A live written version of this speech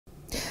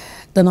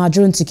The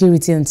Nigerian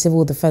Security and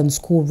Civil Defense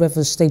Corps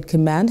Rivers State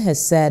Command has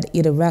said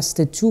it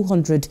arrested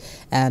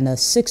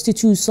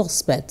 262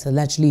 suspects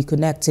allegedly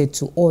connected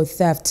to oil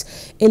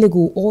theft,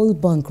 illegal oil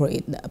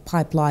bunkering,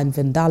 pipeline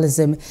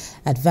vandalism,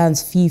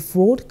 advance fee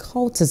fraud,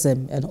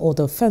 cultism, and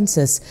other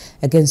offences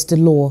against the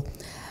law.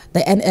 The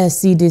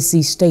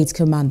NSCDC State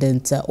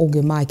Commandant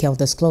Oge Michael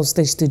disclosed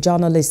this to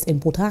journalists in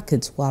Port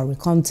Harcourt while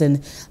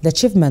recounting the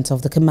achievement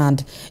of the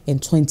command in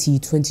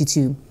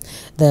 2022.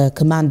 The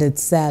commandant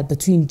said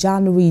between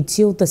January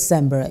till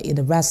December, it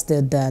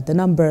arrested the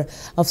number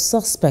of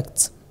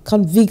suspects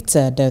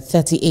convicted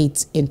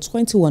 38 in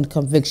 21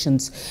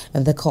 convictions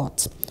in the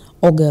court.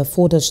 Oge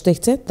further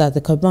stated that the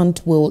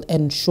command will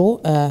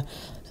ensure a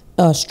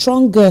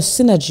stronger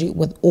synergy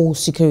with all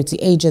security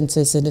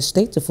agencies in the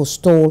state to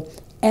forestall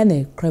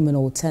any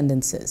criminal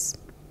tendencies.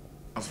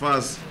 As far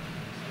as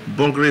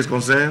bunkering is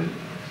concerned,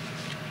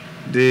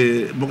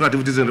 the bunker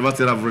activities in the River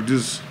State have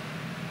reduced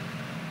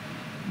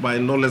by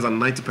no less than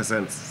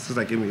 90% since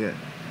I came here.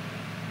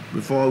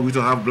 Before, we used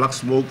to have black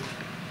smoke,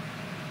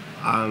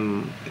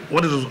 and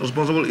what is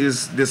responsible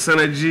is the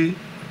synergy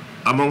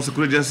among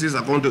security agencies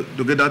are coming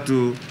together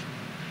to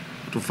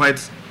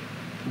fight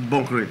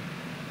bunkering.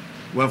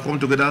 We have come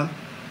together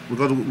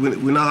because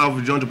we now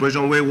have joint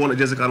operation where one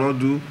agency cannot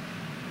do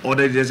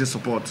other agency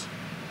support.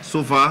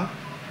 So far,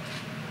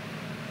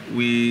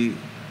 we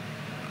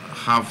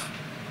have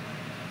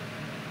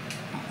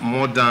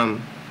more than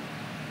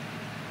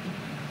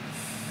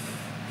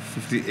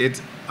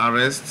 58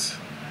 arrests.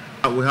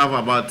 We have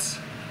about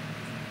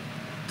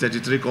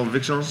 33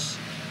 convictions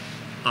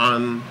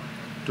and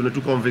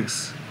 22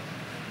 convicts.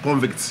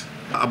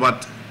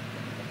 About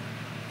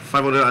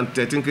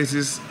 513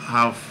 cases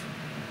have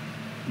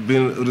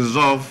been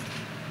resolved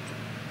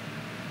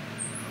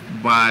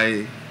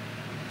by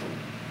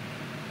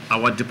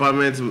our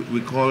department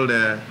we call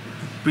the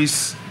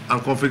Peace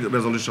and Conflict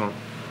Resolution.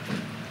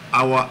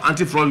 Our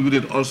anti-fraud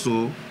unit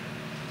also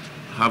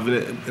have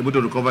been able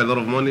to recover a lot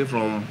of money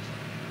from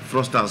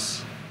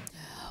fraudsters.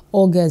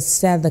 August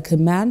said the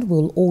command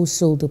will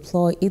also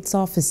deploy its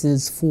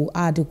officers for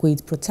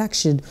adequate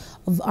protection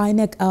of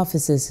INEC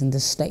officers in the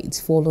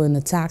state following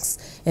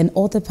attacks in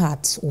other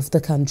parts of the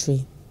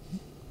country.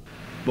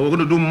 But we're going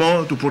to do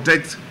more to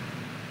protect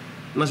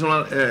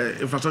national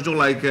infrastructure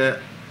like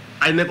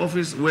INEC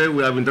office, where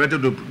we have been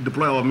directed to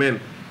deploy our men.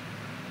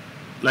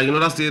 Like in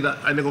other states,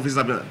 INEC offices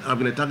have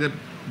been attacked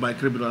by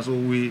criminals, so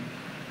we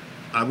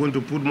are going to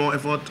put more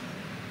effort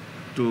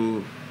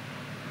to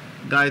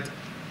guide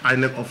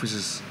INEC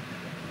offices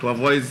to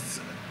avoid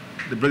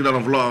the breakdown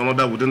of law and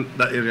order within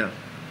that area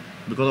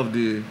because of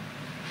the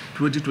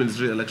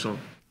 2023 election.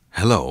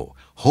 Hello,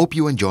 hope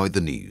you enjoyed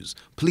the news.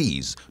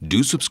 Please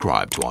do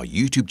subscribe to our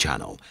YouTube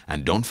channel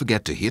and don't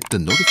forget to hit the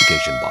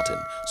notification button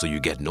so you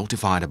get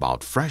notified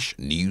about fresh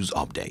news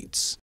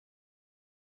updates.